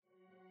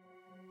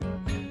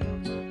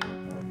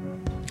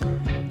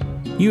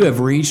You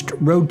have reached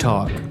Road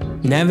Talk,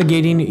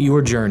 Navigating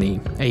Your Journey,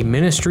 a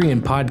ministry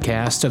and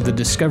podcast of the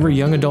Discover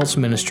Young Adults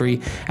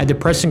Ministry at the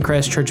Preston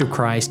Crest Church of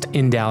Christ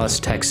in Dallas,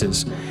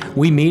 Texas.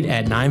 We meet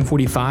at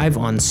 9:45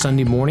 on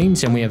Sunday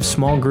mornings, and we have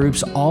small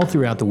groups all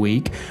throughout the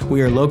week.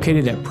 We are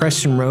located at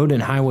Preston Road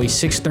and Highway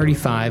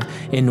 635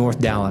 in North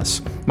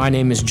Dallas. My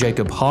name is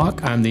Jacob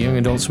Hawk. I'm the Young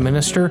Adults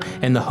Minister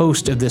and the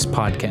host of this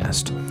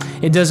podcast.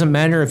 It doesn't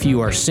matter if you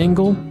are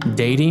single,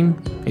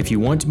 dating, if you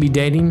want to be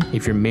dating,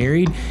 if you're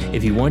married,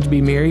 if you want to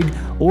be married,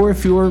 or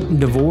if you're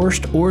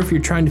divorced, or if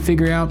you're trying to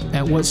figure out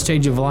at what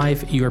stage of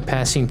life you are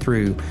passing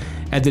through.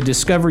 At the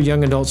Discover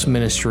Young Adults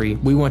Ministry,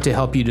 we want to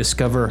help you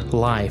discover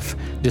life,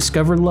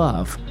 discover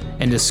love,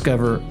 and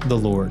discover the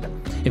Lord.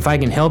 If I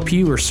can help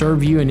you or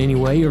serve you in any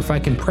way, or if I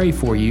can pray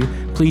for you,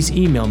 please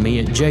email me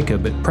at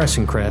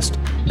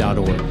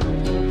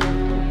jacob@pressoncrest.org.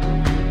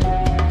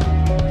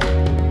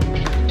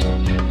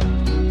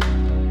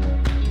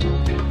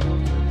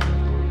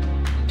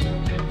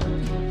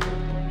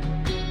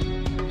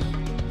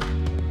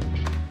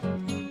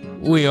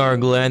 We are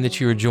glad that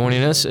you are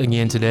joining us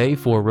again today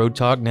for Road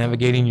Talk,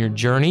 Navigating Your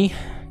Journey,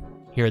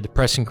 here at the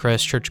Preston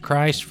Crest Church of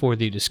Christ for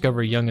the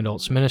Discover Young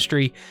Adults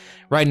Ministry.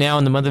 Right now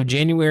in the month of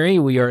January,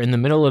 we are in the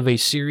middle of a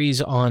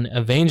series on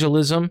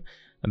evangelism,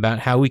 about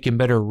how we can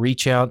better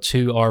reach out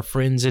to our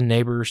friends and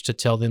neighbors to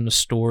tell them the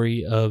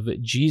story of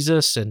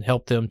Jesus and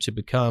help them to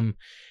become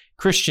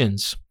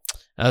Christians.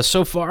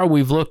 So far,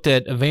 we've looked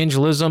at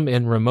evangelism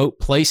in remote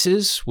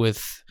places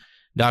with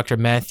Dr.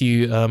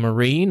 Matthew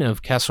Marine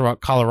of Castle Rock,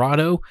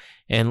 Colorado.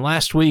 And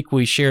last week,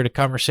 we shared a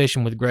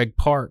conversation with Greg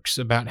Parks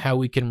about how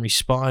we can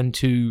respond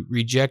to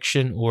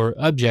rejection or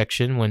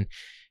objection when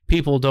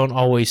people don't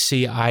always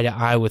see eye to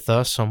eye with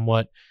us on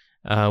what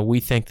we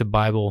think the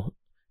Bible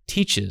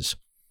teaches.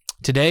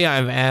 Today,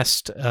 I've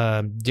asked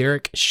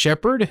Derek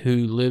Shepard,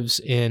 who lives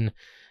in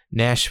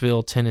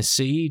Nashville,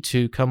 Tennessee,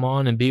 to come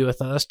on and be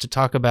with us to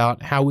talk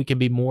about how we can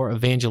be more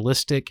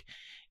evangelistic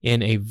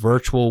in a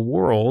virtual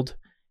world.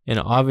 And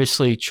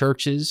obviously,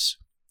 churches,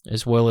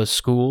 as well as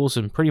schools,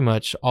 and pretty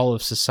much all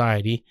of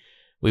society,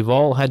 we've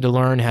all had to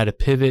learn how to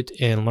pivot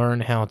and learn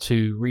how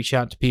to reach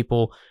out to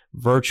people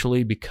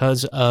virtually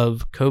because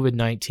of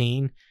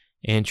COVID-19.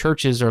 And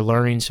churches are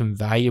learning some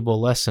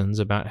valuable lessons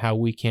about how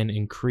we can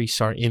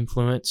increase our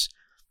influence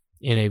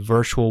in a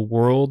virtual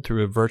world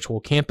through a virtual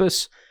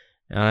campus.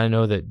 And I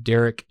know that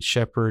Derek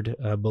Shepard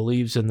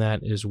believes in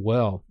that as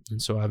well.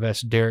 And so I've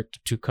asked Derek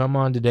to come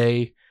on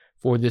today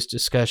for this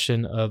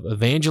discussion of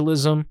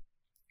evangelism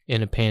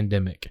in a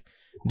pandemic.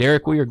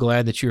 Derek, we are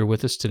glad that you are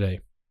with us today.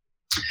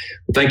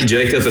 Thank you,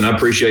 Jacob, and I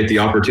appreciate the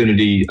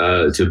opportunity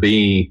to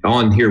be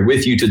on here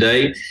with you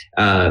today.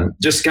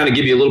 Just to kind of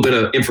give you a little bit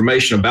of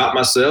information about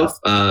myself.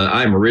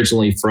 I am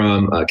originally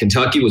from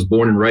Kentucky, was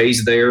born and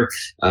raised there,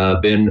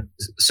 been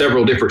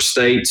several different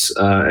states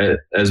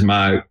as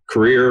my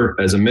career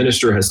as a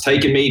minister has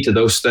taken me to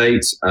those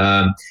states.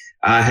 I'm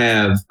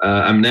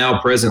now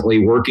presently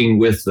working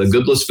with the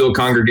Goodlettsville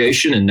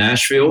congregation in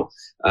Nashville,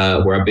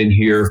 where I've been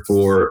here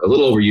for a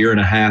little over a year and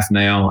a half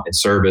now and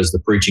serve as the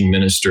preaching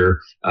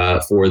minister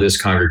for this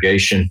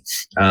congregation.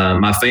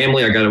 My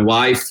family, I got a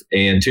wife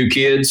and two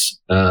kids,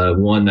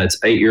 one that's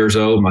 8 years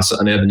old. My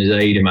son Evan is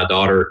 8 and my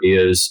daughter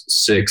is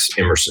 6,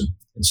 Emerson.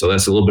 And so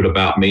that's a little bit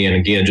about me. And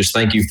again, just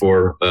thank you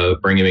for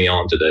bringing me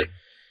on today.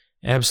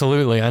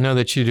 Absolutely. I know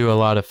that you do a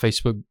lot of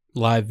Facebook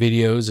Live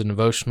videos and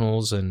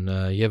devotionals, and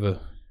you have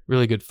a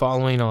really good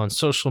following on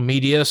social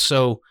media.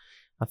 So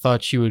I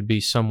thought you would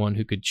be someone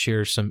who could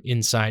share some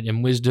insight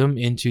and wisdom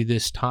into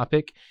this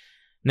topic.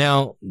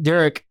 Now,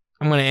 Derek,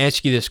 I'm going to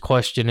ask you this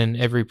question, and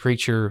every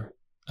preacher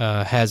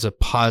has a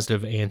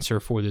positive answer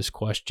for this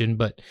question,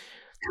 but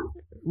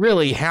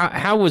really,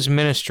 how was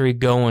ministry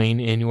going,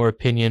 in your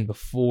opinion,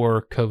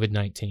 before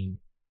COVID-19?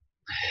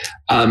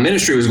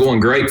 Ministry was going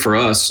great for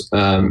us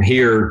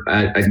here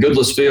at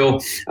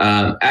Goodlettsville.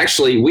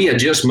 Actually, we had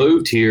just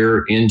moved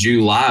here in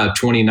July of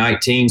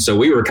 2019, so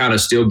we were kind of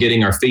still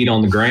getting our feet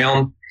on the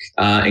ground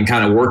and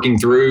kind of working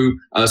through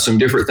some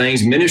different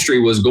things.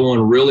 Ministry was going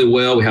really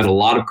well. We had a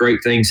lot of great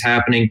things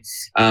happening.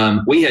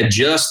 We had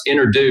just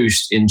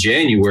introduced in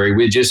January,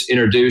 we had just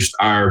introduced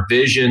our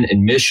vision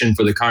and mission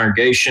for the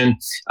congregation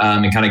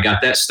and kind of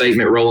got that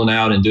statement rolling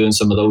out and doing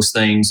some of those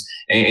things.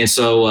 And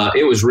so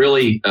it was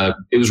really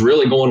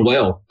going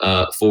well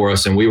for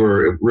us. And we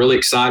were really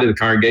excited. The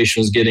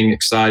congregation was getting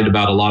excited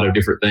about a lot of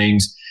different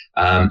things.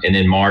 And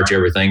in March,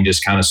 everything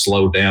just kind of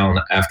slowed down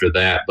after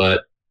that.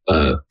 But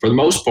for the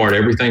most part,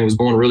 everything was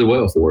going really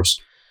well for us.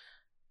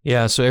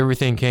 Yeah, so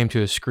everything came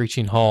to a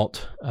screeching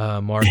halt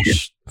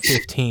March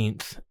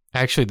 15th,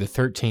 actually the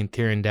 13th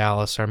here in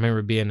Dallas. I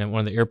remember being at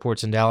one of the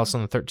airports in Dallas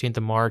on the 13th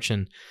of March,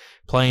 and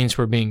planes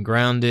were being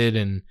grounded,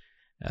 and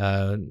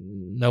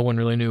no one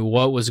really knew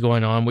what was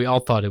going on. We all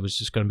thought it was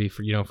just going to be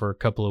for a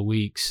couple of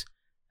weeks,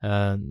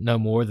 no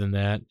more than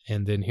that.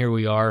 And then here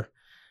we are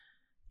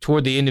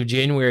toward the end of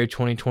January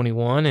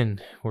 2021, and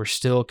we're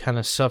still kind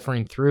of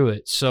suffering through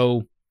it.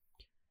 So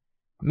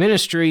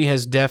ministry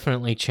has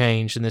definitely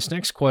changed, and this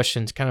next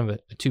question is kind of a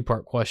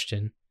two-part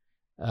question.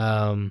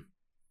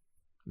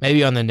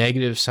 maybe on the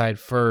negative side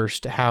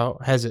first, how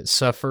has it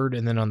suffered?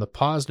 And then on the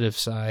positive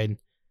side,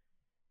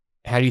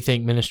 how do you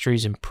think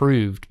ministry's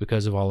improved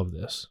because of all of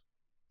this?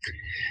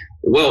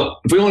 Well,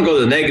 if we want to go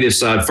to the negative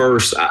side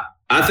first,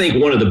 I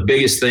think one of the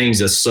biggest things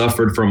that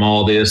suffered from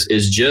all this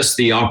is just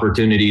the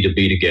opportunity to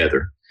be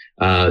together,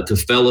 to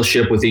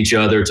fellowship with each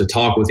other, to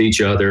talk with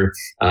each other,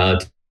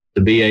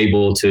 to be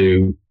able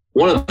to.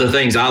 One of the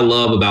things I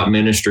love about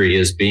ministry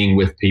is being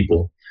with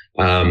people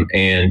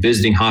and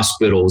visiting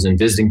hospitals and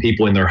visiting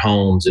people in their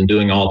homes and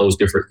doing all those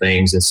different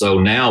things. And so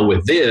now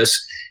with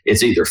this,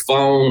 it's either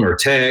phone or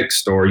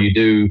text, or you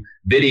do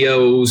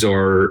videos,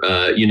 or,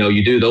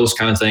 you do those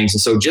kind of things.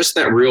 And so just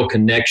that real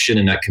connection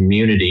and that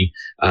community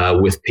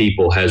with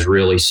people has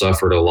really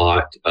suffered a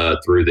lot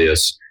through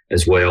this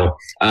as well.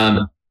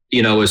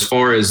 As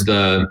far as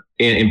the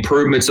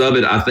improvements of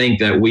it, I think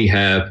that we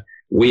have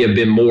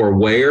been more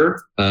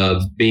aware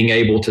of being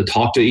able to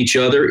talk to each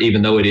other,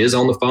 even though it is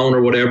on the phone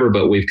or whatever,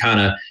 but we've kind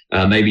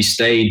of maybe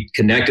stayed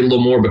connected a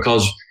little more,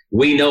 because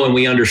we know and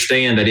we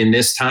understand that in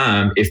this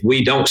time, if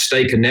we don't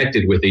stay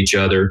connected with each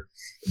other,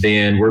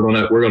 then we're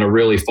gonna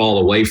really fall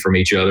away from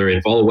each other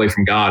and fall away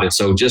from God. And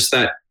so just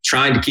that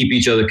trying to keep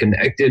each other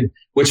connected,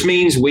 which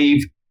means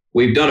we've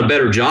done a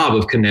better job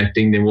of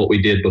connecting than what we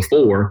did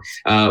before,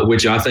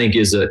 which I think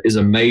is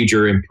a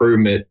major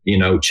improvement,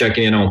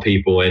 checking in on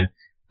people. And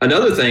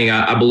another thing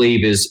I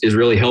believe is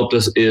really helped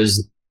us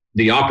is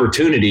the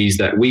opportunities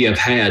that we have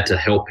had to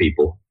help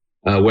people,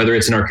 whether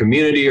it's in our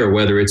community or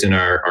whether it's in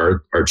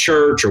our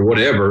church or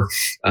whatever.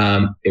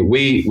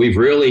 We've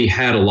really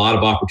had a lot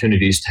of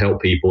opportunities to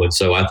help people. And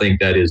so I think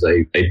that is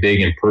a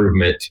big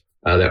improvement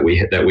that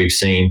we've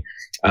seen.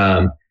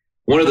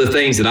 One of the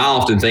things that I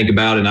often think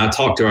about, and I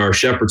talk to our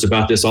shepherds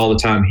about this all the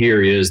time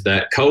here, is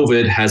that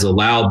COVID has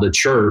allowed the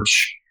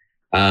church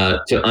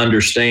to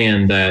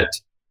understand that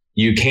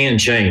you can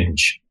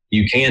change.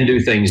 You can do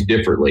things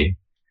differently.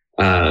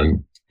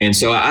 And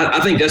so I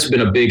think that's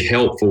been a big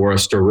help for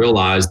us to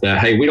realize that,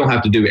 hey, we don't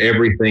have to do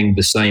everything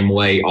the same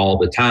way all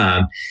the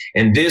time.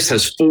 And this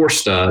has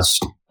forced us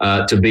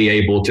to be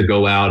able to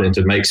go out and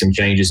to make some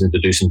changes and to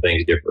do some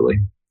things differently.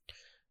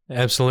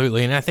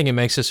 Absolutely. And I think it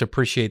makes us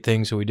appreciate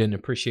things that we didn't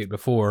appreciate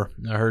before.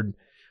 I heard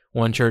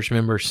one church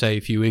member say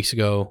a few weeks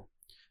ago,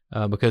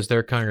 because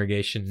their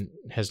congregation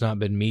has not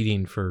been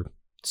meeting for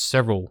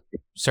several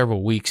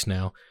weeks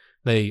now,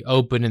 they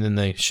open and then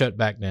they shut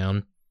back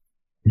down.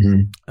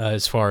 Mm-hmm.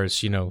 As far as,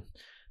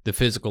 the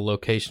physical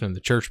location of the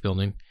church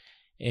building.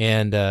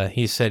 And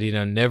he said,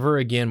 never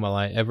again will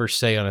I ever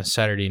say on a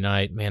Saturday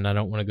night, man, I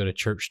don't want to go to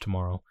church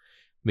tomorrow,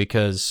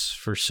 because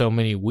for so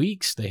many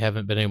weeks they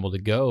haven't been able to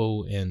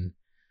go. And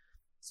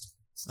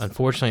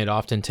unfortunately, it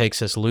often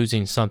takes us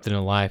losing something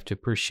in life to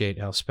appreciate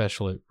how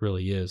special it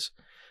really is.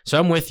 So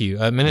I'm with you.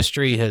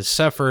 Ministry has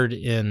suffered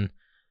in,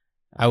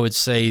 I would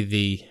say,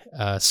 the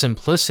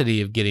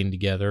simplicity of getting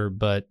together,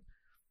 but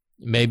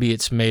maybe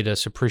it's made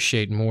us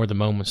appreciate more the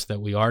moments that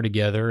we are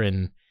together,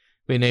 and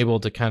being able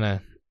to kind of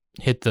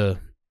hit the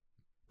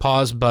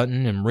pause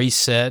button and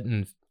reset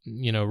and,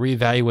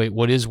 reevaluate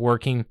what is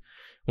working,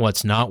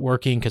 what's not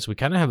working, because we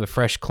kind of have a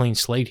fresh, clean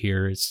slate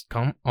here. It's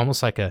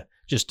almost like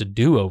just a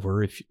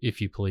do-over, if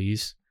you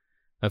please,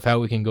 of how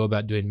we can go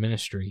about doing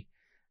ministry.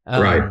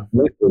 Right.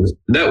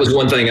 That was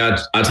one thing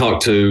I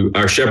talked to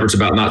our shepherds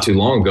about not too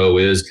long ago,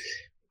 is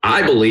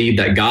I believe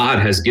that God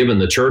has given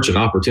the church an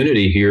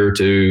opportunity here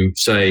to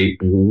say,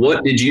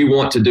 what did you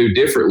want to do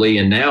differently?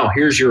 And now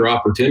here's your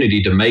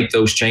opportunity to make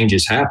those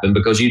changes happen,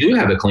 because you do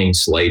have a clean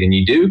slate and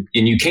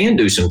you can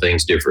do some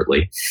things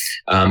differently.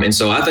 And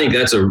so I think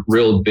that's a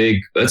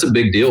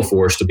big deal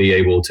for us to be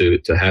able to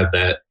have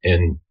that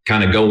and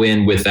kind of go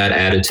in with that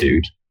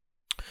attitude.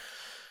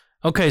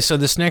 Okay. So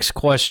this next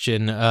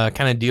question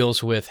kind of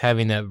deals with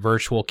having that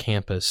virtual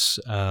campus.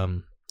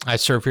 I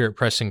serve here at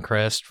Preston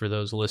Crest, for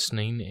those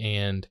listening,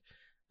 and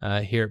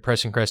here at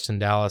Preston Crest in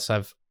Dallas,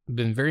 I've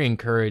been very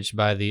encouraged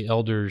by the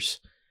elders'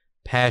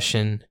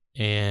 passion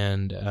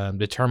and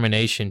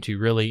determination to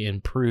really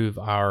improve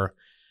our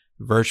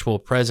virtual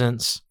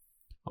presence.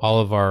 All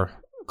of our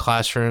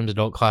classrooms,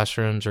 adult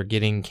classrooms, are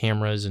getting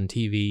cameras and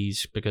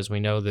TVs, because we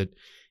know that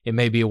it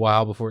may be a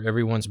while before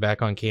everyone's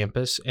back on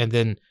campus. And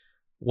then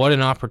what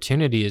an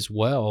opportunity as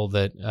well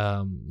that,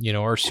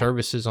 our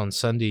services on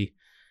Sunday,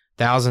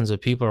 thousands of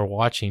people are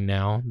watching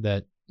now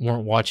that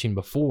weren't watching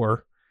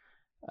before.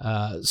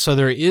 So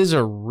there is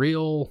a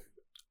real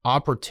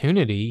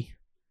opportunity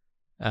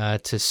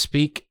to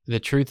speak the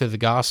truth of the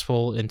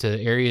gospel into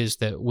areas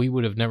that we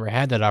would have never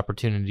had that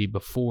opportunity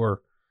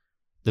before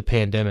the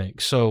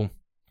pandemic. So,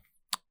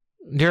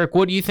 Derek,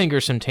 what do you think are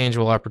some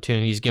tangible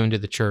opportunities given to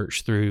the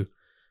church through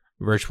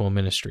virtual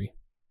ministry?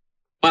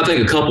 I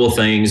think a couple of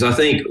things. I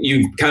think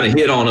you kind of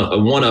hit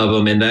on one of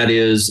them, and that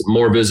is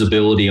more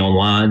visibility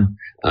online.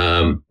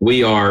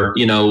 We are,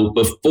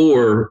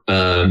 before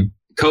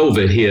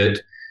COVID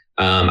hit,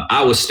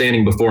 I was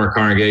standing before a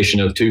congregation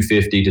of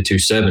 250 to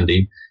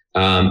 270.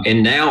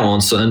 And now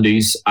on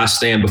Sundays, I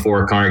stand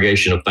before a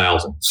congregation of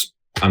thousands.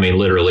 I mean,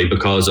 literally,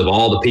 because of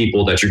all the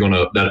people that you're going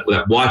to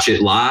that watch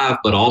it live,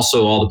 but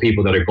also all the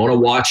people that are going to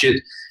watch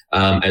it.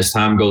 as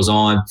time goes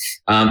on.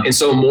 And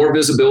so more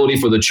visibility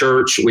for the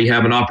church. We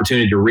have an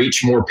opportunity to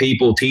reach more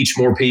people, teach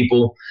more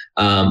people.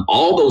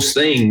 All those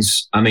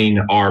things, I mean,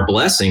 are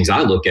blessings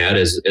I look at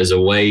as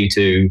a way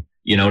to,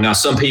 now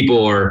some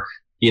people are,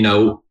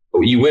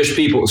 you wish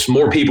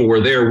more people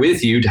were there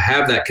with you to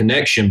have that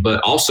connection,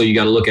 but also you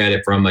got to look at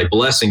it from a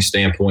blessing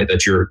standpoint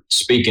that you're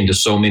speaking to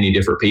so many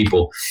different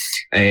people.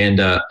 And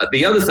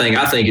the other thing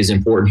I think is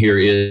important here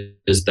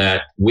is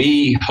that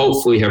we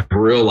hopefully have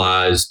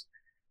realized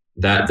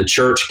that the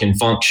church can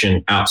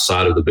function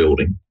outside of the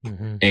building.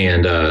 Mm-hmm.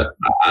 And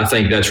I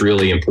think that's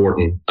really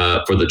important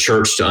for the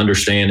church to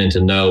understand and to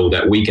know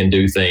that we can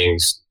do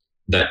things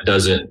that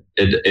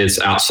it's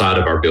outside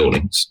of our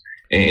buildings.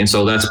 And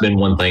so that's been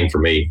one thing for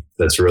me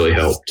that's really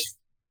helped.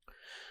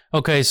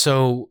 Okay,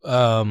 so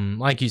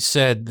like you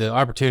said, the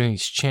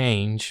opportunities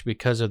change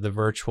because of the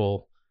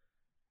virtual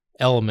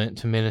element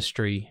to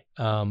ministry.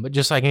 But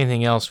just like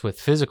anything else with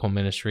physical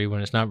ministry,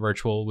 when it's not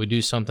virtual, we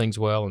do some things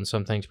well and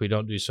some things we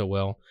don't do so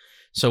well.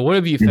 So what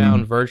have you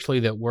found virtually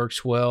that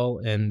works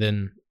well and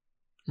then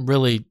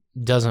really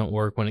doesn't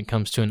work when it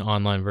comes to an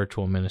online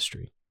virtual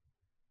ministry?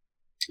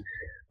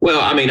 Well,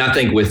 I mean, I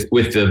think with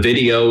the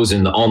videos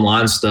and the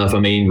online stuff, I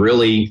mean,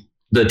 really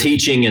the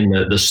teaching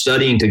and the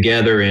studying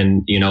together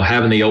and,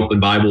 having the open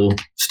Bible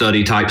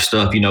study type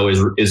stuff,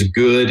 is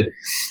good.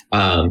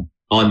 On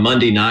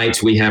Monday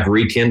nights, we have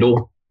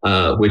Rekindle,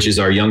 which is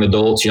our young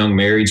adults, young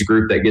marrieds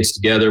group that gets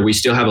together. We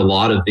still have a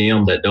lot of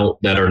them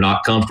that are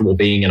not comfortable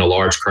being in a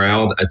large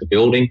crowd at the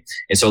building.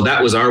 And so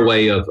that was our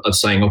way of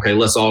saying, okay,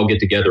 let's all get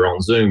together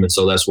on Zoom. And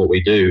so that's what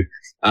we do.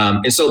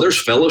 And so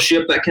there's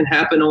fellowship that can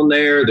happen on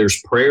there.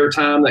 There's prayer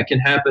time that can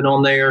happen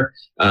on there.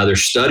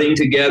 There's studying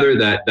together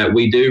that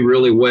we do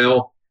really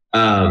well.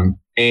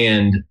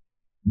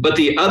 But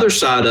the other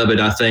side of it,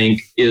 I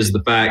think, is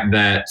the fact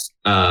that,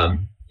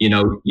 you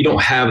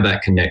don't have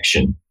that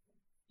connection.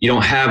 You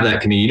don't have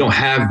that community. You don't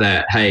have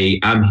that, hey,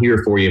 I'm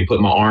here for you and put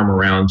my arm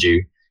around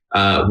you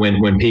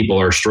when people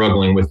are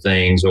struggling with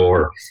things,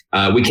 or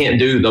we can't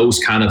do those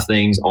kind of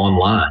things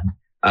online.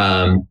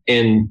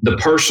 And the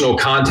personal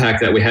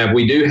contact that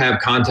we do have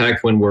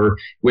contact when we're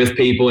with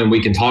people and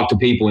we can talk to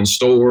people in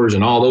stores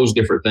and all those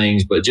different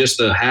things, but just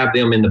to have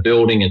them in the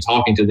building and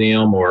talking to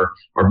them or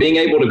being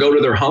able to go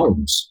to their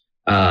homes,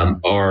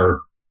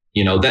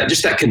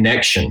 that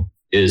connection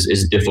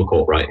is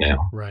difficult right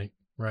now. Right.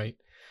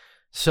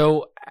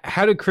 So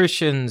how do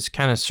Christians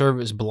kind of serve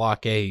as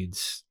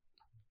blockades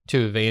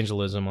to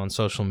evangelism on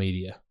social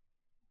media?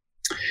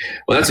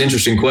 Well, that's an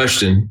interesting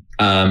question,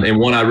 and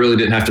one I really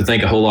didn't have to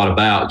think a whole lot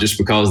about, just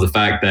because of the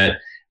fact that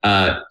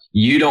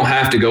you don't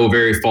have to go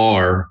very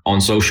far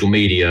on social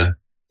media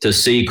to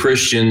see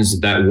Christians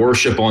that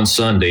worship on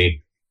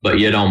Sunday, but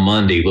yet on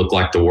Monday look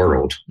like the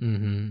world.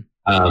 Mm-hmm.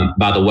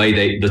 By the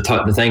way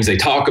the things they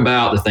talk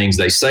about, the things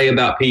they say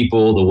about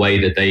people, the way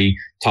that they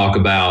talk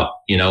about,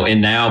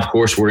 and now, of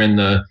course, we're in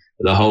the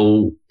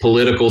whole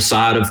political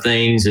side of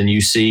things, and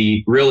you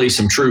see really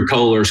some true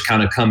colors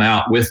kind of come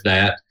out with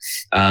that,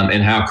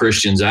 and how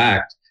Christians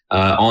act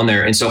on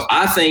there. And so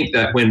I think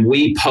that when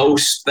we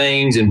post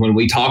things and when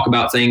we talk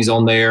about things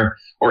on there,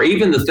 or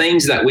even the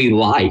things that we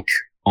like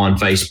on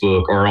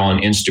Facebook or on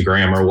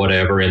Instagram or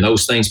whatever, and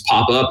those things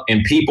pop up,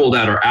 and people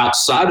that are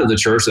outside of the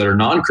church that are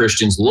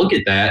non-Christians look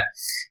at that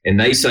and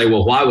they say,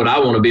 well, why would I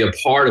want to be a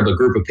part of a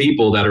group of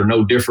people that are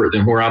no different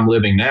than where I'm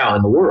living now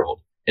in the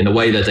world, in the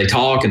way that they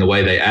talk and the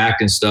way they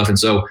act and stuff? And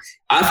so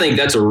I think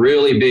that's a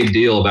really big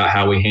deal about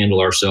how we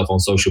handle ourselves on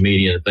social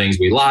media, and the things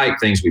we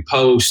like, things we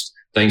post,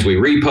 things we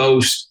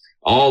repost.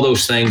 All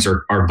those things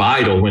are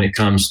vital when it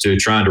comes to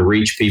trying to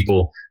reach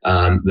people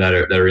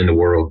that are in the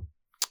world.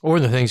 Or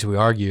the things we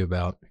argue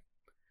about.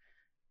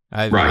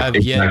 I've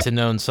yet to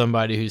know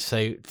somebody who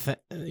say,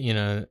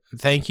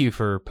 thank you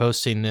for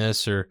posting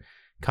this or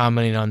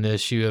commenting on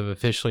this. You have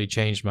officially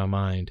changed my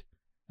mind.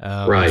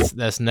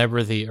 That's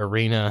never the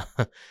arena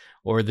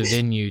or the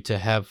venue to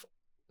have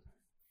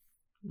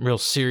real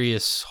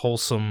serious,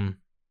 wholesome,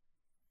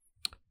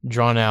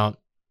 drawn out,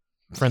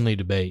 friendly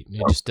debate.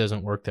 It just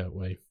doesn't work that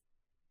way.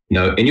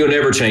 No, and you'll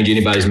never change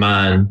anybody's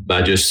mind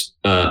by just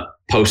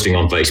posting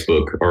on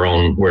Facebook or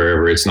on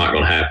wherever. It's not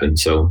going to happen.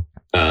 So,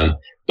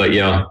 but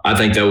yeah, I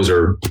think those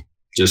are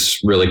just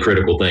really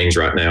critical things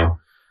right now.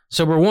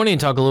 So we're wanting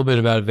to talk a little bit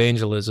about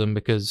evangelism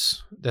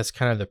because that's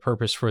kind of the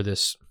purpose for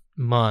this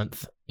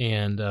month.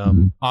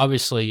 And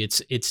obviously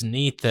it's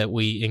neat that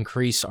we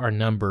increase our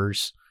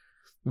numbers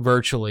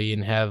virtually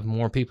and have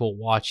more people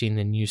watching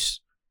than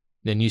used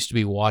to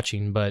be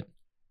watching. But,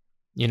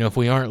 if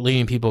we aren't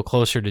leading people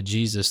closer to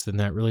Jesus, then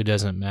that really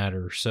doesn't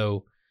matter.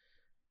 So,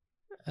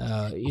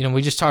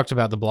 we just talked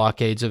about the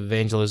blockades of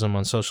evangelism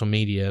on social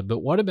media, but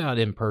what about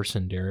in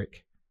person,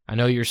 Derek? I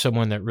know you're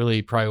someone that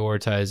really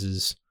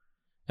prioritizes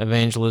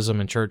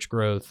evangelism and church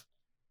growth.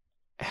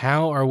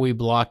 How are we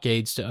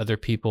blockades to other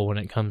people when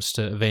it comes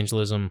to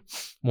evangelism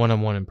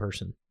one-on-one in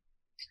person?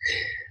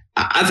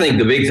 I think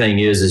the big thing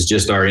is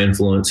just our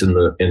influence in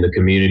the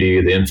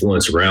community, the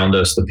influence around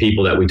us, the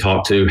people that we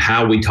talk to,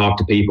 how we talk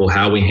to people,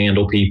 how we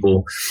handle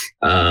people,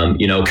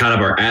 kind of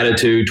our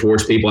attitude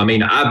towards people. I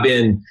mean, I've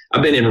been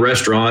in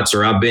restaurants,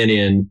 or I've been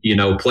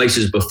in,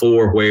 places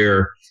before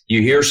where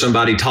you hear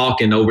somebody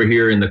talking over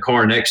here in the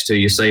car next to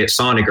you, say at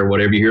Sonic or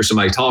whatever, you hear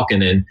somebody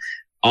talking, and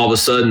all of a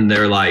sudden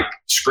they're like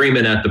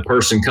screaming at the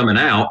person coming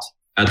out,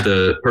 at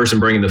the person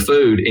bringing the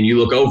food, and you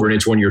look over and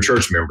it's one of your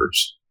church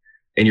members,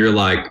 and you're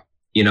like,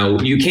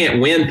 you can't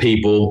win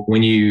people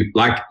when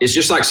it's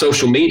just like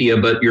social media,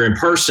 but you're in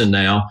person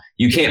now.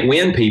 You can't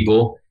win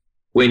people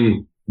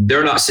when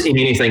they're not seeing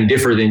anything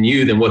different than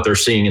you than what they're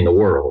seeing in the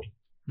world.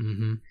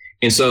 Mm-hmm.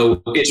 And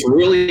so it's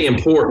really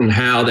important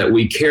how that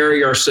we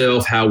carry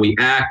ourselves, how we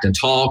act and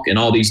talk and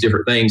all these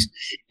different things.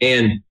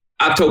 And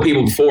I've told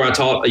people before, I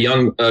taught a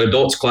young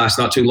adults class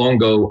not too long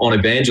ago on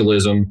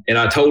evangelism. And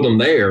I told them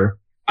there,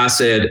 I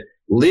said,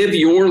 live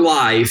your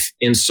life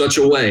in such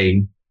a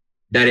way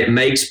that it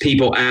makes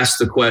people ask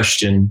the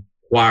question,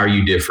 why are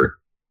you different?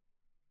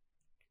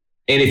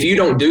 And if you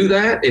don't do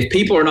that, if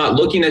people are not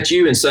looking at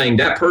you and saying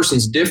that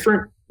person's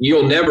different,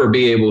 you'll never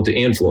be able to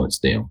influence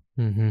them.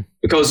 Mm-hmm.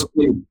 Because,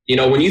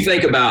 when you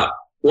think about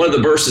one of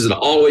the verses that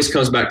always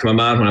comes back to my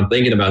mind when I'm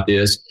thinking about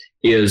this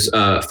is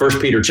 1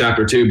 Peter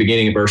chapter 2,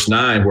 beginning in verse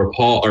 9, where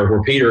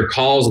Peter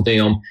calls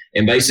them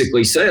and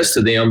basically says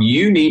to them,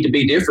 you need to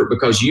be different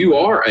because you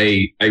are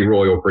a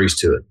royal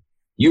priesthood.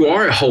 You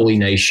are a holy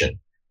nation.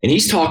 And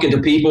he's talking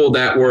to people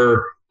that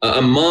were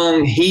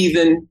among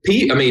heathen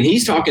people. I mean,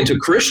 he's talking to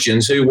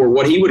Christians who were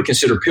what he would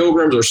consider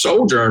pilgrims or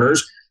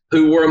sojourners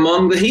who were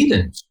among the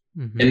heathens.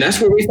 Mm-hmm. And that's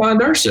where we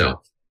find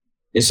ourselves.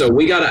 And so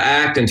we got to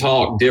act and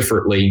talk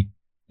differently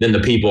than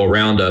the people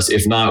around us.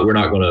 If not, we're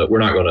not going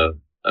to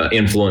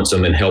influence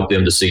them and help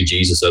them to see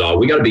Jesus at all.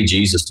 We got to be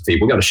Jesus to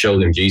people. We got to show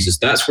them Jesus.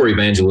 That's where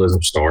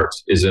evangelism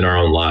starts, is in our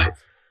own life.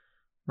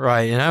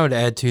 Right. And I would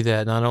add to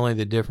that, not only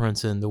the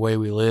difference in the way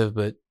we live,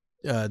 but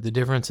the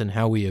difference in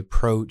how we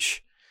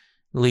approach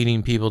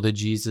leading people to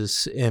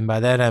Jesus. And by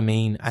that, I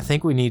mean, I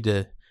think we need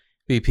to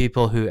be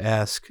people who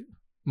ask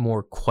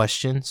more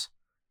questions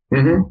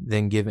mm-hmm.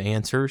 than give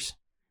answers.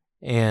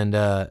 And,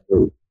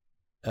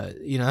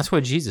 that's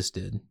what Jesus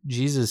did.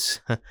 Jesus,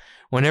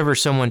 whenever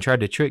someone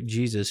tried to trick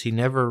Jesus, he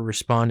never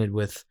responded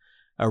with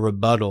a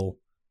rebuttal.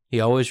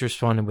 He always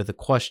responded with a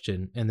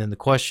question. And then the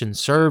question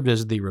served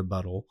as the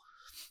rebuttal.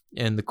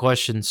 And the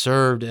question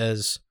served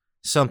as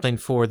something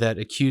for that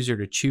accuser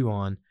to chew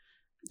on.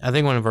 I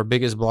think one of our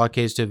biggest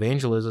blockades to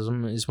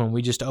evangelism is when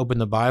we just open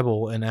the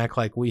Bible and act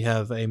like we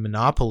have a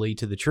monopoly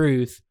to the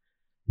truth,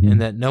 mm-hmm.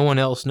 and that no one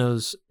else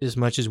knows as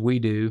much as we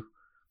do.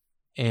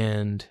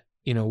 And,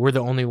 we're the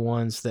only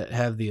ones that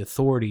have the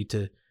authority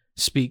to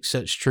speak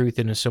such truth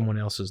into someone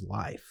else's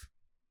life.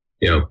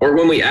 Or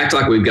when we act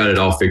like we've got it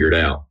all figured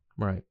out.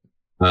 Right.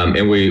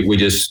 And we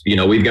just,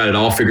 we've got it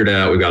all figured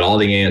out. We've got all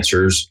the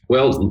answers.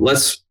 Well,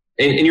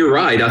 and you're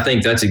right. I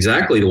think that's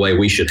exactly the way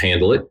we should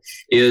handle it,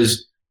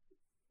 is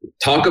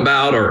talk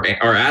about or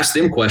ask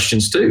them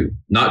questions too.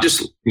 Not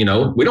just, we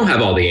don't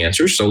have all the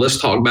answers. So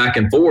let's talk back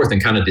and forth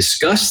and kind of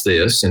discuss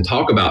this and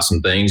talk about some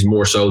things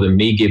more so than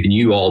me giving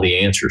you all the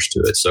answers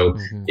to it. So,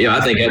 mm-hmm. I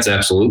think that's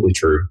absolutely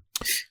true.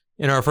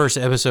 In our first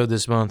episode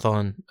this month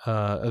on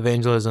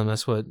evangelism,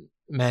 that's what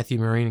Matthew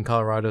Marine in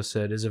Colorado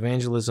said, is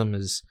evangelism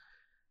is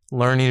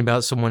learning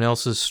about someone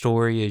else's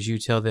story as you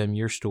tell them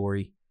your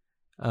story,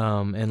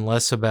 and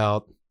less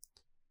about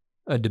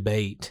a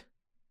debate.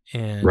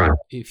 And right.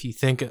 If you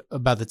think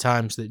about the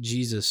times that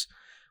Jesus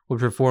would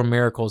perform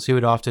miracles, he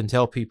would often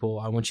tell people,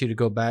 I want you to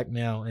go back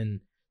now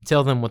and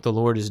tell them what the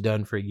Lord has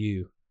done for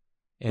you.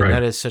 And right.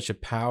 That is such a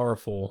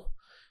powerful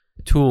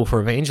tool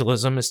for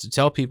evangelism, is to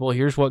tell people,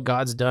 here's what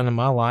God's done in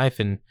my life,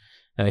 and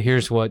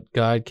here's what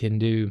God can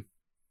do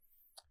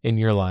in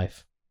your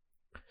life.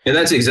 And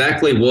that's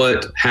exactly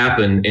what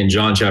happened in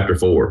John chapter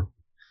 4.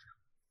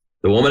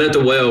 The woman at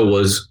the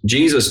well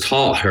Jesus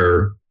taught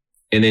her,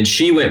 and then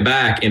she went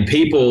back, and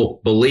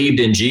people believed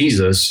in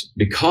Jesus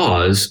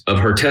because of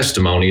her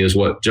testimony, is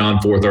what John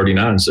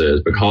 4:39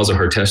 says, because of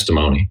her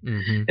testimony.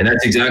 Mm-hmm. And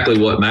that's exactly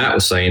what Matt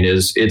was saying,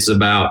 is it's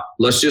about,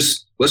 let's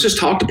just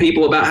talk to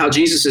people about how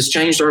Jesus has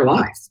changed our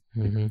life.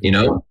 Mm-hmm. We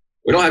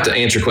don't have to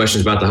answer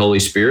questions about the Holy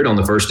Spirit on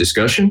the first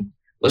discussion.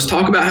 Let's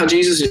talk about how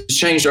Jesus has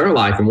changed our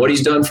life and what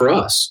he's done for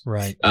us.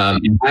 Right.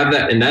 And have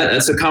that, and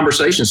that's a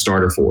conversation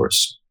starter for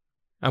us.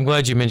 I'm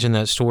glad you mentioned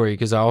that story,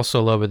 because I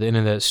also love at the end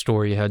of that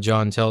story how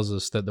John tells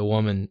us that the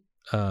woman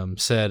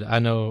said, I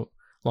no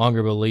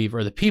longer believe,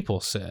 or the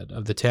people said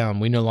of the town,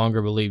 we no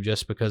longer believe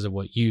just because of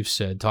what you've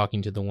said,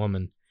 talking to the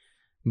woman,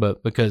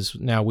 but because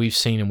now we've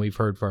seen and we've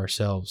heard for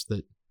ourselves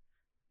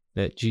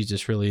that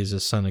Jesus really is the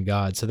Son of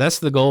God. So that's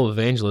the goal of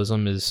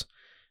evangelism, is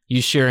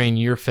you sharing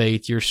your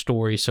faith, your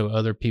story, so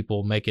other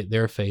people make it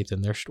their faith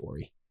and their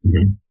story.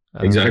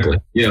 Mm-hmm. Exactly.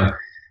 Yeah.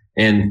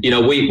 And,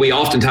 we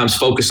oftentimes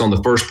focus on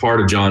the first part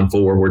of John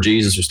 4, where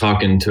Jesus was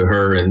talking to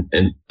her and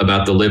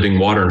about the living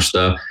water and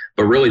stuff.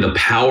 But really the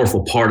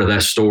powerful part of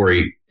that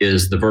story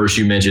is the verse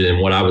you mentioned and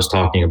what I was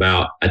talking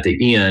about at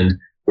the end,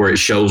 where it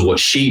shows what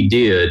she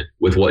did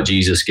with what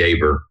Jesus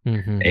gave her.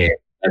 Mm-hmm. And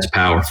that's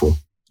powerful.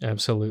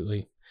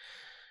 Absolutely.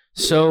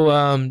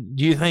 So,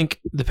 do you think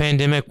the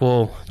pandemic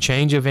will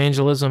change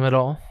evangelism at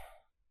all?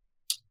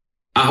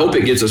 I hope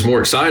it gets us more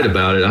excited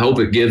about it. I hope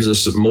it gives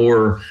us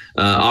more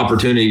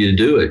opportunity to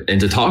do it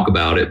and to talk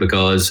about it,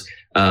 because,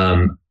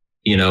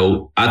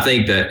 I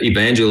think that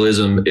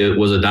evangelism, it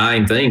was a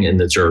dying thing in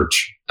the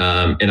church.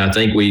 And I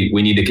think we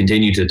need to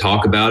continue to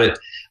talk about it.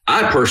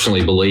 I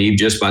personally believe,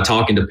 just by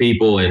talking to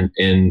people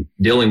and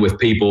dealing with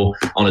people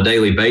on a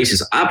daily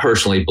basis, I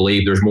personally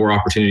believe there's more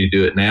opportunity to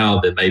do it now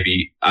than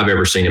maybe I've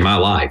ever seen in my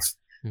life.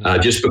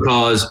 Just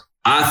because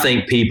I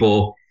think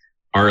people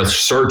are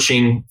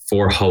searching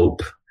for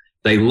hope.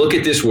 They look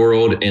at this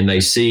world and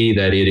they see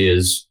that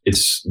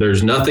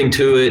there's nothing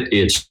to it.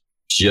 It's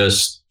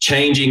just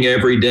changing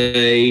every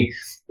day.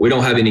 We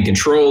don't have any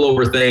control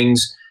over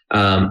things.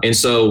 And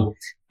so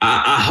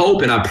I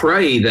hope and I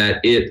pray that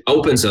it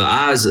opens our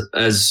eyes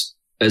as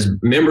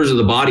members of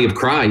the body of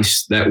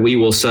Christ, that we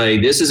will say,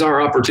 this is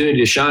our opportunity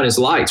to shine as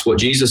lights, what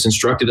Jesus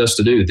instructed us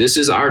to do. This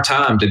is our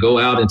time to go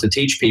out and to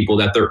teach people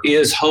that there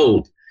is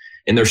hope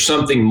and there's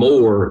something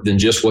more than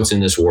just what's in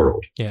this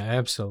world. Yeah,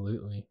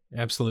 absolutely.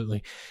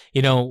 Absolutely.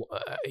 You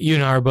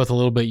and I are both a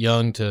little bit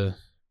young to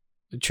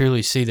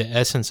truly see the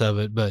essence of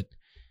it, but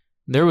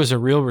there was a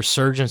real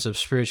resurgence of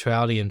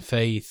spirituality and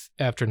faith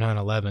after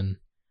 9/11.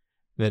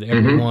 That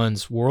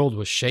everyone's world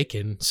was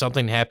shaken.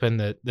 Something happened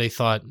that they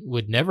thought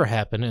would never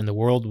happen, and the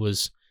world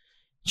was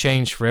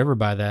changed forever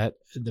by that.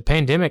 The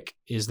pandemic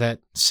is that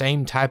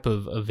same type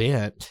of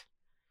event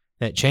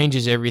that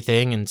changes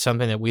everything, and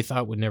something that we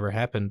thought would never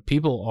happen.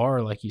 People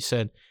are, like you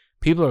said,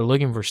 people are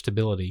looking for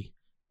stability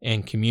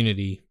and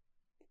community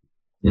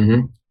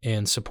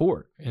and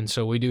support. And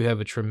so we do have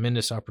a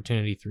tremendous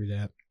opportunity through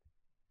that.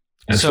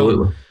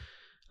 Absolutely.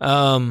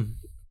 So,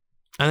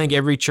 I think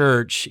every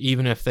church,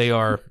 even if they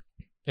are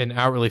an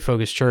outwardly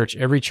focused church,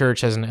 every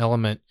church has an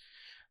element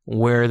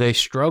where they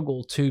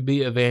struggle to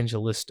be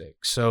evangelistic.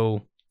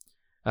 So,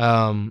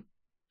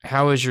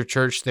 how is your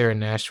church there in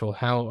Nashville?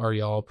 How are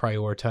y'all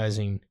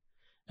prioritizing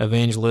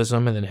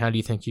evangelism, and then how do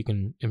you think you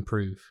can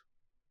improve?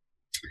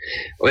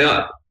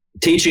 Well,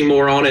 teaching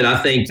more on it, I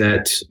think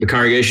that the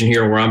congregation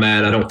here where I'm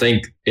at, I don't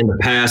think in the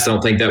past, I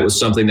don't think that was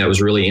something that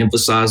was really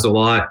emphasized a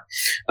lot.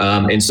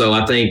 And so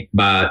I think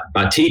by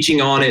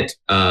teaching on it,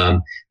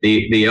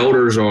 the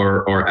elders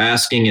are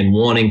asking and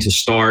wanting to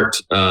start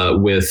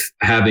with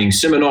having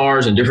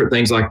seminars and different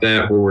things like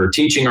that, where we're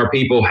teaching our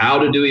people how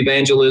to do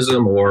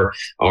evangelism or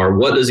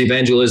what does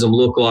evangelism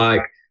look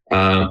like.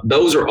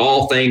 Those are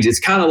all things. It's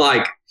kind of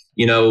like,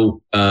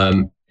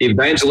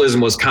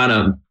 evangelism was kind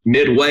of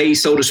midway,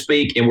 so to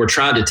speak, and we're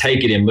trying to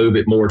take it and move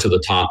it more to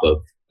the top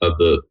of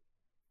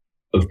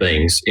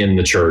things in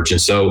the church. And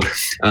so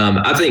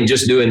I think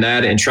just doing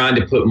that and trying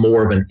to put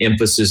more of an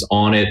emphasis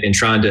on it and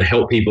trying to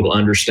help people to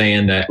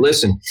understand that,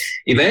 listen,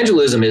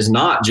 evangelism is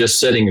not just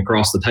sitting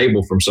across the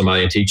table from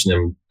somebody and teaching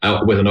them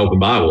out with an open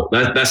Bible.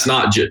 That's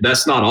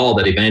not all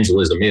that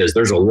evangelism is.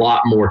 There's a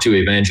lot more to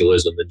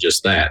evangelism than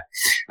just that.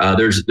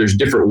 There's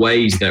different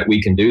ways that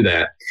we can do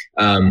that.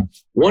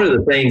 One of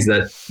the things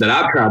that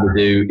I've tried to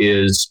do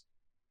is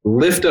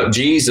lift up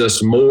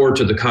Jesus more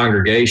to the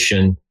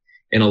congregation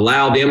and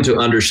allow them to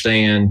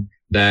understand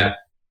that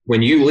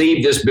when you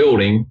leave this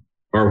building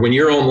or when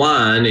you're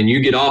online and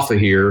you get off of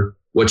here,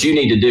 what you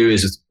need to do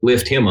is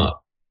lift him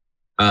up.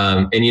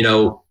 I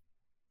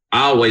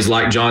always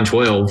like John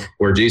 12,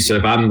 where Jesus said,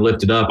 if I'm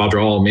lifted up, I'll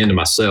draw all men to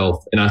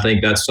myself. And I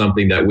think that's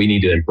something that we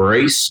need to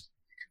embrace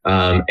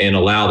and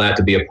allow that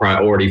to be a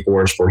priority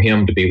for us, for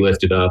him to be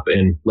lifted up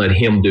and let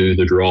him do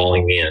the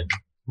drawing in.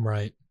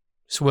 Right.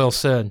 It's well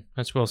said.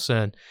 That's well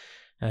said.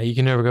 You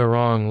can never go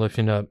wrong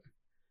lifting up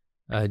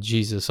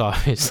Jesus,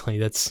 obviously.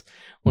 That's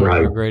one of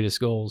our greatest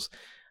goals.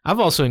 I've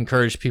also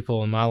encouraged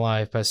people in my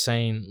life by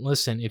saying,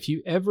 listen, if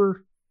you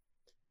ever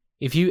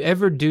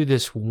do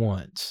this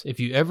once, if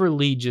you ever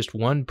lead just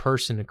one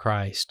person to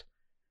Christ,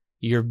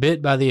 you're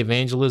bit by the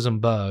evangelism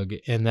bug,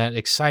 and that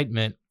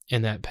excitement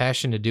and that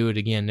passion to do it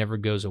again never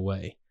goes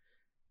away.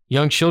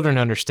 Young children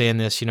understand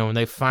this, when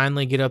they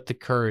finally get up the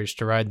courage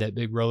to ride that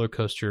big roller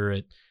coaster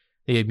at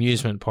the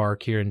amusement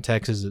park here in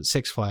Texas at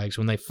Six Flags.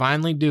 When they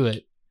finally do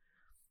it,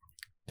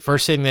 the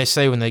first thing they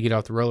say when they get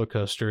off the roller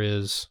coaster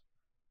is,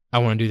 I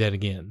want to do that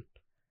again.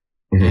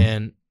 Mm-hmm.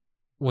 And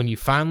when you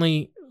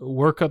finally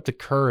work up the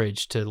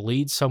courage to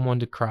lead someone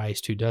to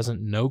Christ who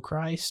doesn't know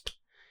Christ,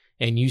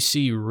 and you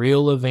see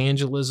real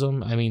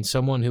evangelism,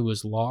 someone who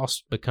was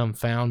lost become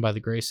found by the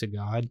grace of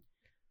God,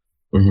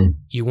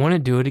 you want to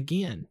do it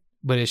again.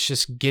 But it's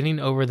just getting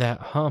over that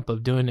hump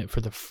of doing it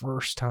for the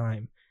first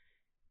time.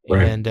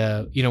 Right.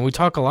 And, we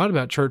talk a lot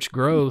about church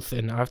growth,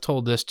 and I've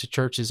told this to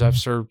churches I've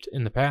served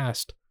in the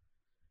past.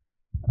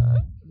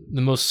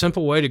 The most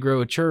simple way to grow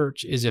a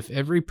church is if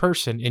every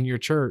person in your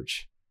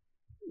church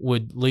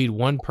would lead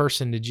one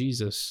person to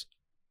Jesus,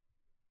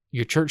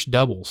 your church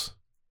doubles.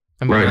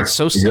 That's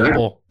so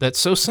simple. That's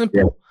so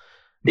simple.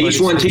 Yeah. Each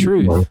one teaches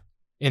truth.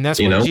 And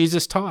that's what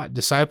Jesus taught,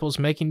 disciples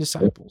making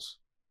disciples.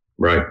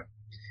 Right.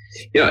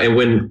 Yeah, and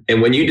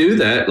when you do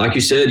that, like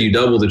you said, you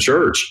double the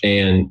church.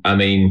 And I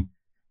mean,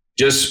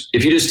 just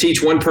if you just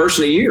teach one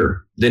person a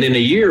year, then in a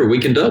year we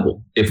can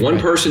double. If one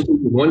person teaches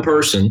one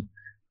person,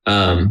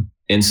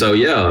 and so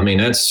yeah, I mean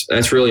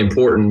that's really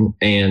important.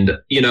 And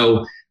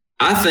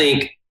I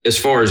think as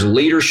far as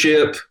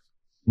leadership,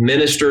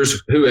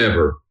 ministers,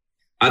 whoever,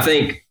 I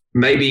think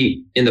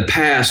maybe in the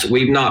past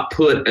we've not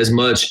put as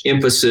much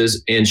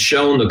emphasis and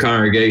shown the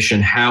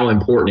congregation how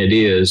important it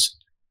is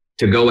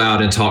to go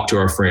out and talk to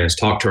our friends,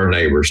 talk to our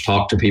neighbors,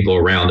 talk to people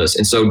around us.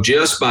 And so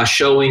just by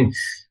showing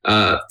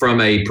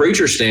from a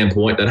preacher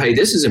standpoint that, hey,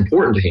 this is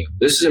important to him.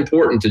 This is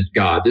important to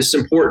God. This is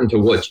important to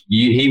what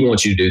he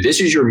wants you to do.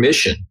 This is your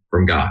mission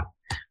from God.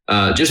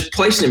 Just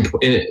placing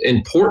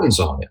importance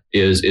on it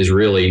is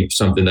really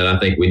something that I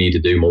think we need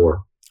to do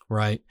more.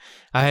 Right.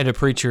 I had a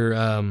preacher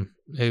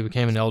who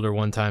became an elder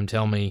one time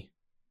tell me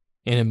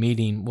in a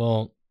meeting,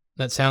 well,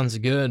 that sounds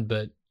good,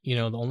 but the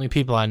only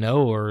people I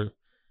know or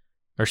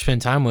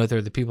spend time with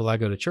are the people I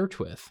go to church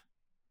with.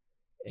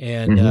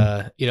 And,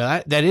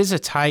 that is a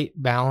tight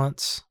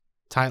balance,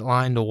 tight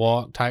line to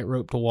walk, tight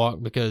rope to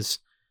walk, because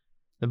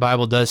the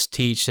Bible does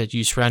teach that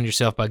you surround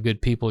yourself by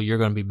good people, you're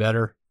going to be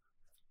better.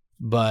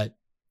 But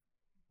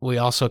we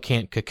also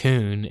can't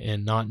cocoon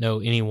and not know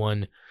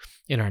anyone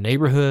in our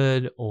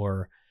neighborhood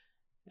or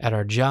at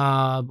our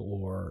job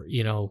or,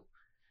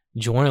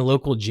 join a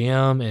local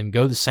gym and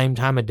go the same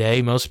time of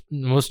day.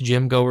 Most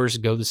gym goers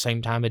go the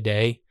same time of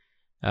day.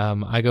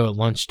 I go at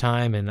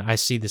lunchtime and I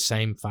see the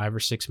same 5 or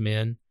 6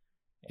 men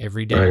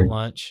every day at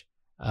lunch.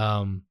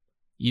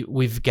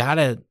 We've got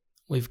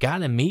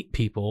to meet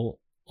people,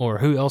 or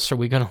who else are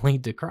we going to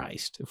lead to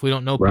Christ if we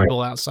don't know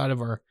people outside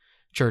of our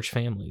church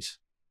families?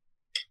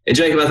 And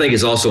Jacob, I think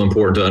it's also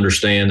important to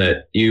understand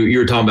that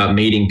you're talking about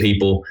meeting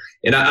people.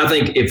 And I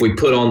think if we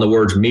put on the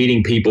words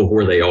meeting people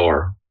where they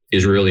are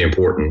is really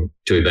important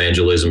to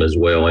evangelism as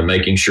well, and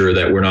making sure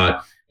that we're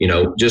not,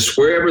 just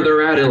wherever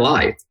they're at in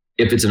life.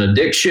 If it's an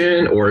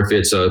addiction or if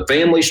it's a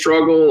family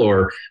struggle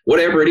or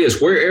whatever it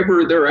is,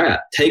 wherever they're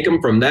at, take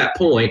them from that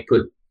point,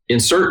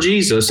 insert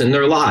Jesus in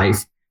their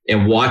life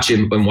and watch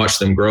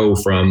them grow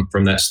from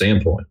that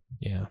standpoint.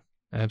 Yeah,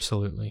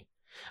 absolutely.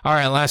 All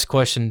right, last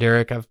question,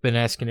 Derek. I've been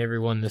asking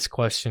everyone this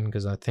question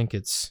because I think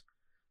it's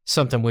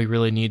something we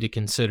really need to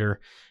consider.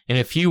 In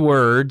a few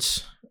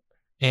words,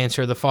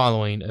 answer the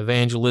following: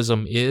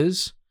 evangelism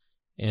is,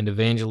 and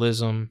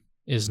evangelism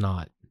is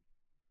not.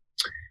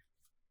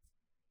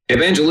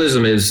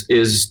 Evangelism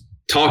is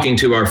talking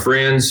to our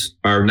friends,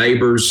 our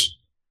neighbors,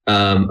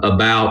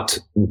 about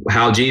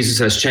how Jesus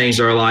has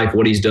changed our life,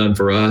 what he's done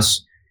for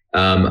us.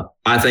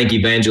 I think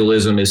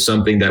evangelism is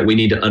something that we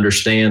need to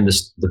understand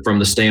from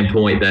the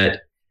standpoint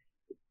that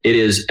it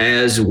is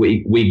as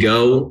we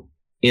go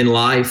in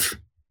life.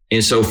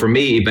 And so for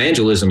me,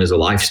 evangelism is a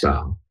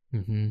lifestyle.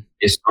 Mm-hmm.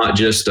 It's not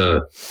just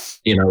go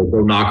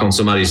knock on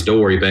somebody's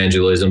door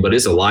evangelism, but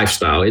it's a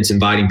lifestyle. It's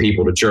inviting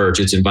people to church.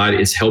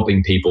 It's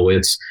helping people.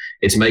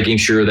 It's making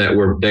sure that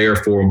we're there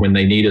for them when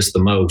they need us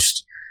the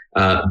most.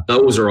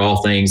 Those are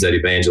all things that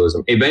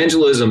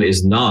evangelism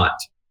is not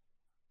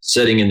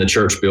sitting in the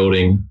church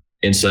building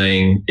and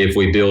saying, if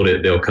we build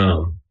it, they'll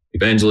come.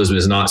 Evangelism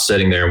is not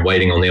sitting there and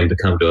waiting on them to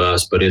come to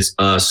us, but it's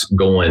us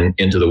going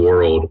into the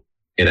world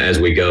and as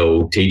we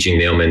go, teaching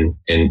them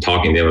and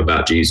talking to them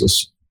about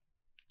Jesus.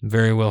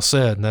 Very well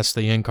said. That's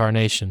the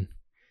incarnation.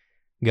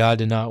 God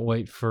did not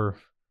wait for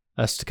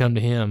us to come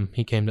to him.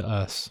 He came to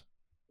us.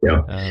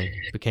 Yeah.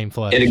 Became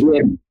flesh. And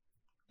again,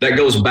 that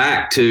goes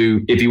back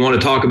to, if you want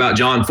to talk about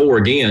John 4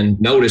 again,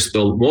 notice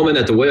the woman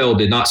at the well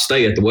did not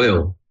stay at the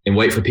well and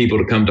wait for people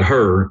to come to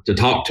her to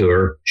talk to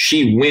her.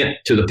 She went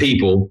to the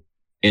people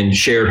and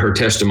shared her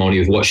testimony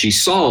of what she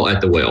saw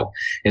at the well.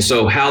 And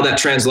so how that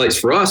translates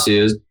for us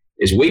is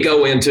we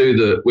go into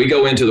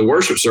the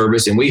worship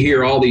service and we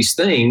hear all these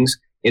things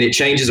and it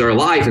changes our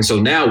life. And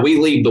so now we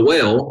leave the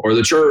well or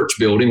the church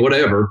building,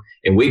 whatever,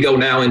 and we go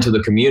now into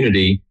the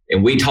community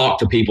and we talk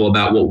to people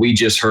about what we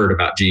just heard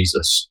about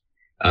Jesus,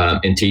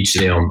 and teach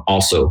them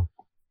also.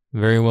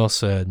 Very well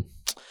said.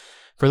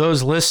 For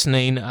those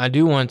listening, I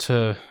do want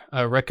to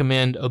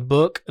recommend a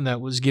book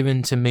that was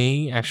given to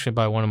me, actually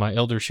by one of my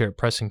elders here at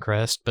Press and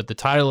Crest, but the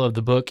title of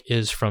the book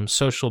is From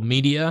Social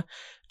Media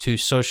to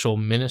Social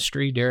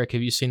Ministry. Derek,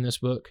 have you seen this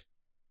book?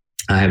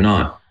 I have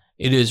not.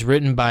 It is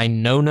written by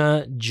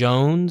Nona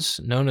Jones.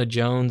 Nona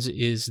Jones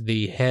is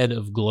the head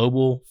of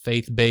global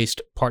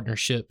faith-based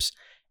partnerships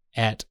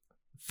at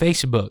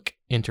Facebook,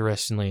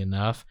 interestingly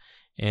enough.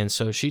 And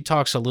so she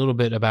talks a little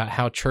bit about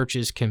how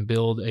churches can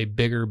build a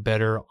bigger,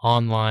 better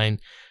online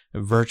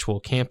virtual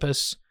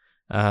campus.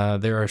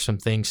 There are some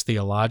things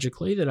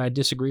theologically that I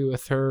disagree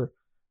with her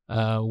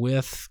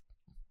with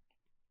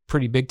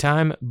pretty big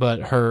time, but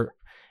her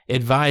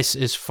advice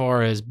as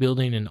far as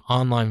building an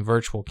online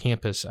virtual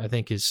campus, I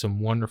think, is some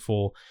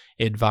wonderful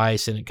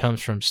advice, and it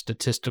comes from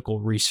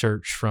statistical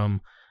research from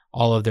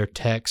all of their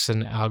texts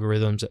and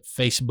algorithms at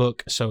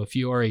Facebook. So if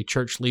you are a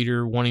church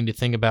leader wanting to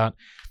think about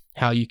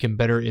how you can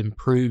better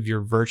improve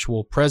your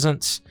virtual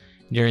presence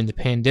during the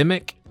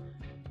pandemic,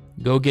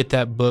 go get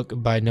that book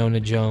by Nona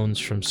Jones,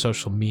 From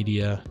Social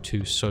Media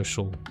to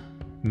Social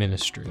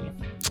Ministry.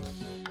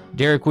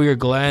 Derek, we are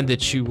glad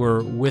that you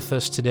were with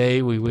us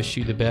today. We wish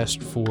you the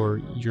best for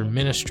your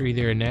ministry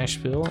there in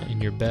Nashville,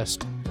 and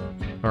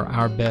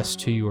our best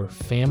to your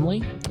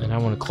family. And I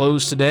want to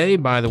close today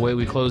by the way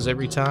we close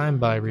every time,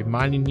 by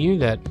reminding you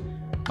that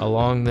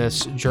along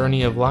this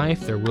journey of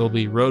life, there will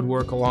be road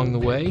work along the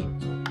way.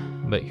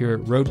 But here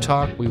at Road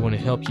Talk, we want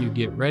to help you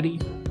get ready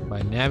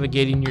by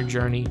navigating your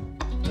journey.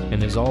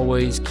 And as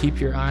always, keep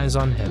your eyes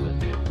on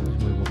heaven.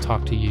 And we will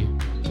talk to you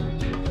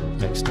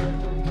next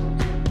time.